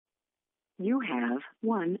You have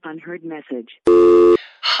one unheard message.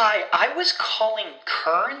 Hi, I was calling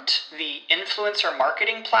Current, the influencer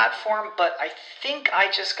marketing platform, but I think I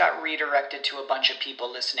just got redirected to a bunch of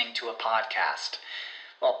people listening to a podcast.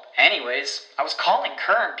 Well, anyways, I was calling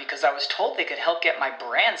Current because I was told they could help get my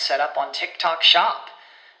brand set up on TikTok Shop,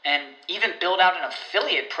 and even build out an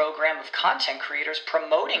affiliate program of content creators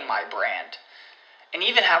promoting my brand, and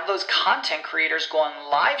even have those content creators go on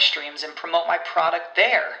live streams and promote my product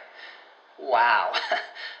there. Wow,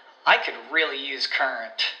 I could really use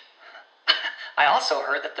Current. I also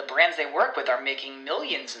heard that the brands they work with are making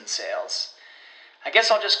millions in sales. I guess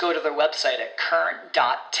I'll just go to their website at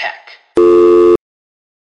current.tech.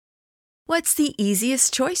 What's the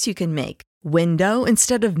easiest choice you can make? Window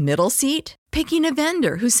instead of middle seat? Picking a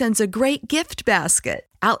vendor who sends a great gift basket?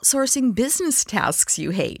 Outsourcing business tasks you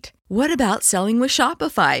hate? What about selling with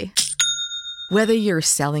Shopify? Whether you're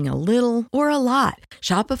selling a little or a lot,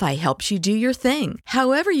 Shopify helps you do your thing,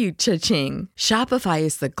 however you cha-ching. Shopify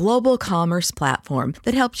is the global commerce platform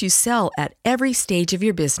that helps you sell at every stage of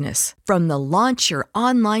your business. From the launch your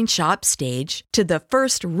online shop stage to the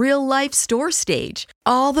first real-life store stage,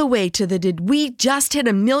 all the way to the did we just hit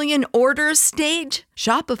 1 million orders stage.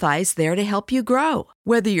 Shopify's there to help you grow.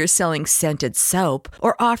 Whether you're selling scented soap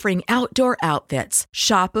or offering outdoor outfits,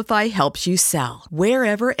 Shopify helps you sell.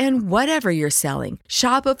 Wherever and whatever you're selling,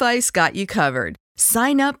 Shopify's got you covered.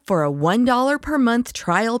 Sign up for a $1 per month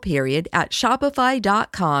trial period at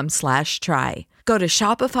shopify.com/try. Go to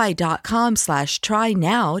shopify.com/try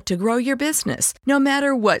now to grow your business, no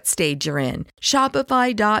matter what stage you're in.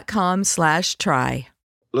 Shopify.com/try.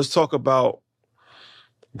 Let's talk about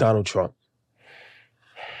Donald Trump.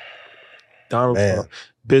 Donald Trump.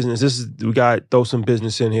 Business. We got throw some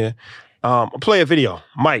business in here. I'll play a video.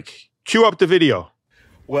 Mike, cue up the video.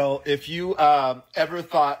 Well, if you ever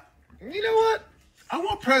thought, you know what? I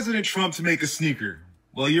want President Trump to make a sneaker.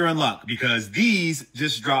 Well, you're in luck because these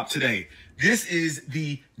just dropped today. This is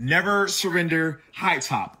the Never Surrender high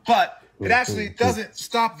top, but it actually doesn't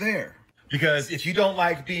stop there. Because if you don't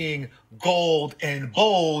like being gold and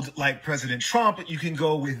bold like President Trump, you can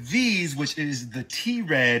go with these, which is the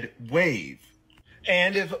T-Red Wave.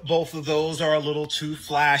 And if both of those are a little too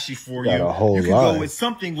flashy for you, you can go with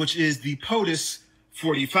something which is the POTUS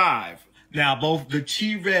 45. Now, both the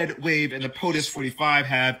T-Red Wave and the POTUS 45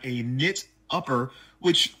 have a knit upper,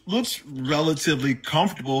 which looks relatively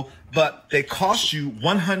comfortable, but they cost you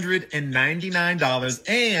 $199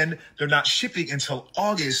 and they're not shipping until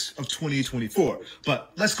August of 2024.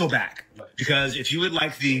 But let's go back, because if you would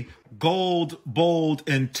like the gold, bold,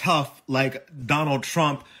 and tough like Donald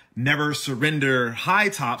Trump Never Surrender high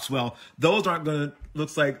tops, well, those aren't going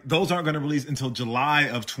to release until July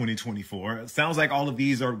of 2024. It sounds like all of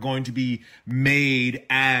these are going to be made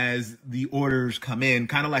as the orders come in,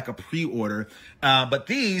 kind of like a pre-order. But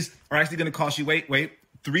these are actually going to cost you,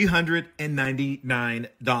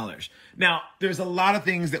 $399. Now, there's a lot of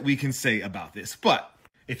things that we can say about this, but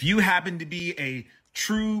if you happen to be a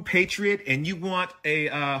true patriot and you want a,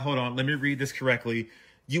 hold on, let me read this correctly.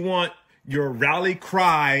 You want your rally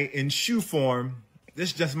cry in shoe form,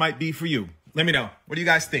 this just might be for you. Let me know. What do you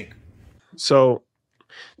guys think? So,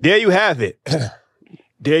 there you have it.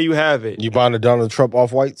 There you have it. You buying the Donald Trump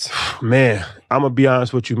off-whites? Man, I'm gonna be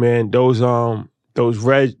honest with you, man. Those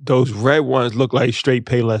red ones look like straight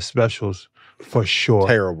Payless specials for sure.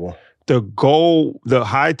 Terrible. The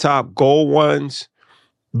high top gold ones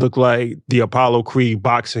look like the Apollo Creed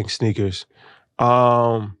boxing sneakers.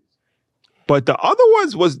 But the other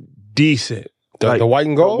ones was decent. The white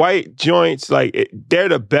and gold? The white joints, they're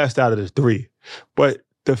the best out of the three. But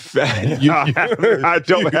the fact I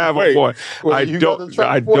don't have a point. I don't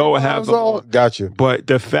have a point. Got you. But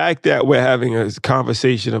the fact that we're having a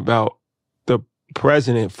conversation about the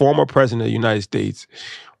former president of the United States,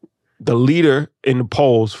 the leader in the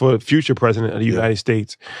polls for future president of the United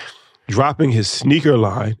States, dropping his sneaker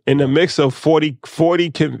line in the mix of 40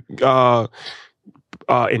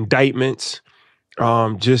 indictments.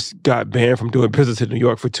 Just got banned from doing business in New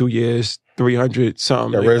York for 2 years, 300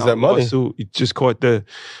 something. Where's that money? Lawsuit. He just caught the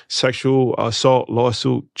sexual assault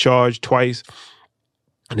lawsuit charge twice.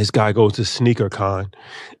 And this guy goes to SneakerCon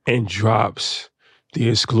and drops the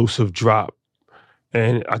exclusive drop.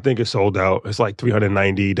 And I think it's sold out. It's like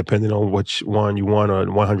 $390, depending on which one you want, or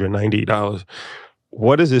 $190.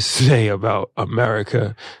 What does this say about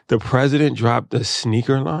America? The president dropped the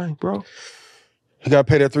sneaker line, bro? You got to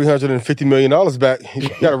pay that $350 million back. You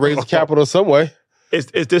got to raise the capital some way. Is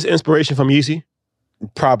this inspiration from Yeezy?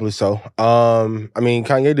 Probably so.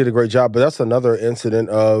 Kanye did a great job, but that's another incident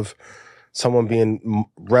of someone being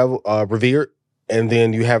revered and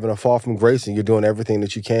then you having a fall from grace and you're doing everything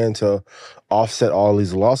that you can to offset all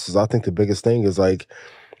these losses. I think the biggest thing is like,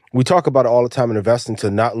 we talk about it all the time in investing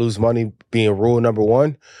to not lose money being rule number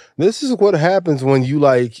one. This is what happens when you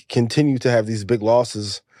like continue to have these big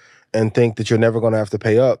losses and think that you're never going to have to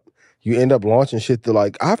pay up. You end up launching shit that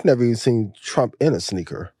like, I've never even seen Trump in a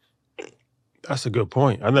sneaker. That's a good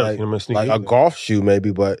point. I've never seen him in a sneaker. Like either. a golf shoe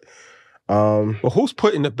maybe, but... Well, who's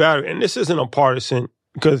putting the battery? And this isn't a partisan,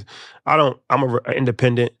 because I'm an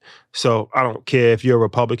independent, so I don't care if you're a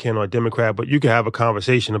Republican or a Democrat, but you can have a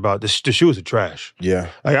conversation about this. The shoes are trash. Yeah.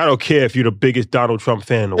 Like, I don't care if you're the biggest Donald Trump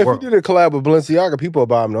fan in the world. If you did a collab with Balenciaga, people will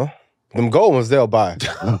buy them, though. Them gold ones, they'll buy.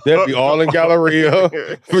 They'll be all in Galleria.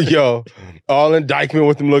 Yo, all in Dykeman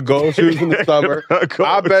with them little gold shoes in the summer.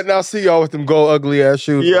 I bet not see y'all with them gold ugly ass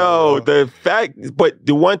shoes. Yo, the fact, but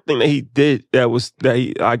the one thing that he did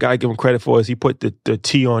I gotta give him credit for is he put the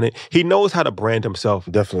T on it. He knows how to brand himself.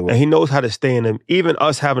 Definitely. And he knows how to stay in them. Even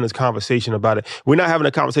us having this conversation about it, we're not having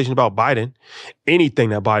a conversation about Biden. Anything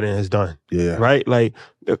that Biden has done. Yeah. Right? Like,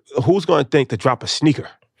 who's going to think to drop a sneaker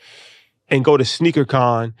and go to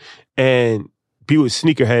SneakerCon and be with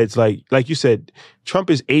sneakerheads? Like you said, Trump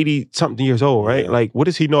is 80-something years old, right? Yeah. Like, what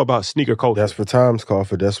does he know about sneaker culture? Desperate times call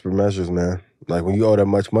for desperate measures, man. Like, when you owe that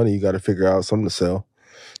much money, you got to figure out something to sell.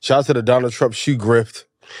 Shout out to the Donald Trump shoe grift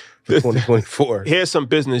for 2024. Here's some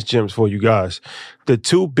business gems for you guys. The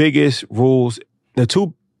two biggest rules, the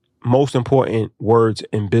two most important words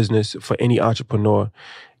in business for any entrepreneur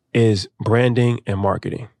is branding and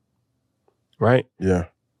marketing, right? Yeah.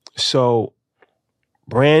 So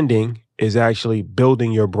branding is actually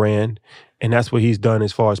building your brand, and that's what he's done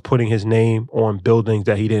as far as putting his name on buildings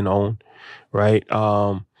that he didn't own, right?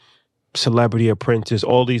 Celebrity Apprentice,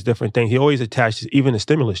 all these different things. He always attaches, even the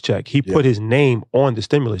stimulus check. He put his name on the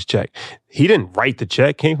stimulus check. He didn't write the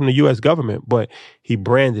check, came from the U.S. government, but he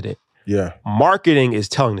branded it. Yeah. Marketing is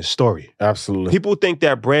telling the story. Absolutely. People think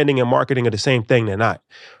that branding and marketing are the same thing. They're not.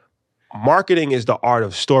 Marketing is the art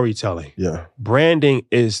of storytelling. Yeah. Branding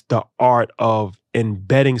is the art of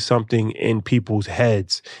embedding something in people's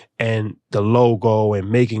heads and the logo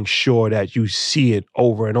and making sure that you see it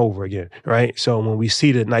over and over again, right? So when we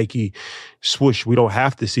see the Nike swoosh, we don't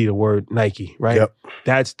have to see the word Nike, right? Yep.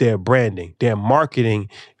 That's their branding. Their marketing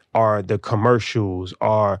are the commercials,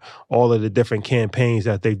 are all of the different campaigns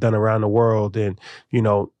that they've done around the world. And, you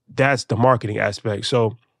know, that's the marketing aspect.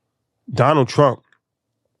 So Donald Trump,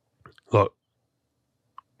 look,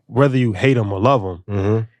 whether you hate him or love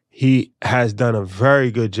him, he has done a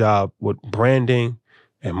very good job with branding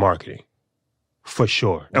and marketing, for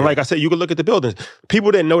sure. And like I said, you can look at the buildings.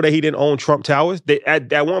 People didn't know that he didn't own Trump Towers. They,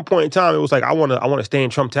 at one point in time, it was like, I want to stay in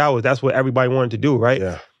Trump Towers. That's what everybody wanted to do, right?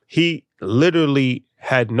 Yeah. He literally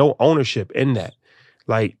had no ownership in that.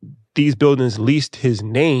 Like, these buildings leased his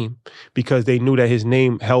name because they knew that his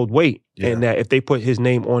name held weight, and that if they put his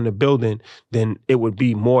name on the building, then it would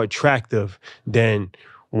be more attractive than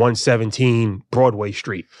 117 Broadway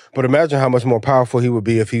Street. But imagine how much more powerful he would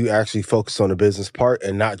be if he actually focused on the business part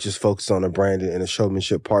and not just focused on the branding and the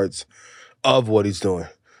showmanship parts of what he's doing.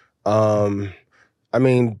 I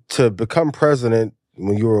mean, to become president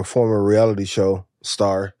when you were a former reality show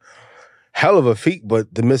star, hell of a feat,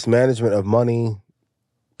 but the mismanagement of money,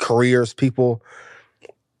 careers, people,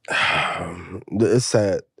 it's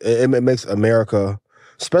sad. It makes America,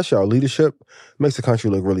 especially our leadership, makes the country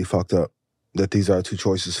look really fucked up that these are two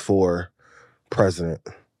choices for president.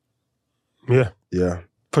 Yeah. Yeah.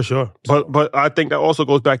 For sure. But I think that also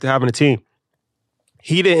goes back to having a team.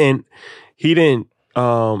 He didn't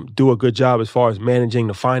do a good job as far as managing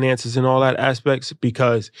the finances and all that aspects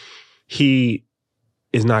because he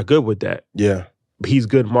is not good with that. Yeah. He's a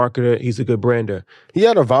good marketer. He's a good brander. He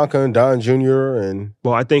had Ivanka and Don Jr. and...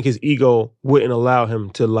 Well, I think his ego wouldn't allow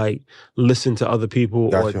him to, like, listen to other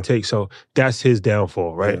people or take... So that's his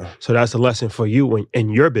downfall, right? Yeah. So that's a lesson for you in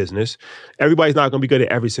your business. Everybody's not going to be good at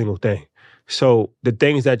every single thing. So the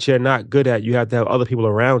things that you're not good at, you have to have other people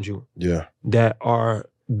around you that are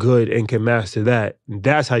good and can master that.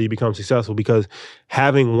 That's how you become successful, because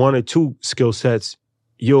having one or two skill sets,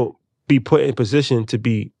 you'll be put in position to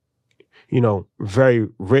be, you know, very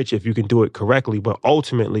rich if you can do it correctly, but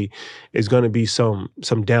ultimately it's going to be some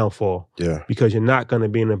downfall. Yeah. Because you're not going to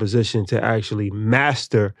be in a position to actually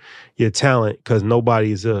master your talent, because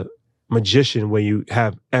nobody's a magician when you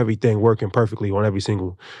have everything working perfectly on every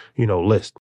single, you know, list.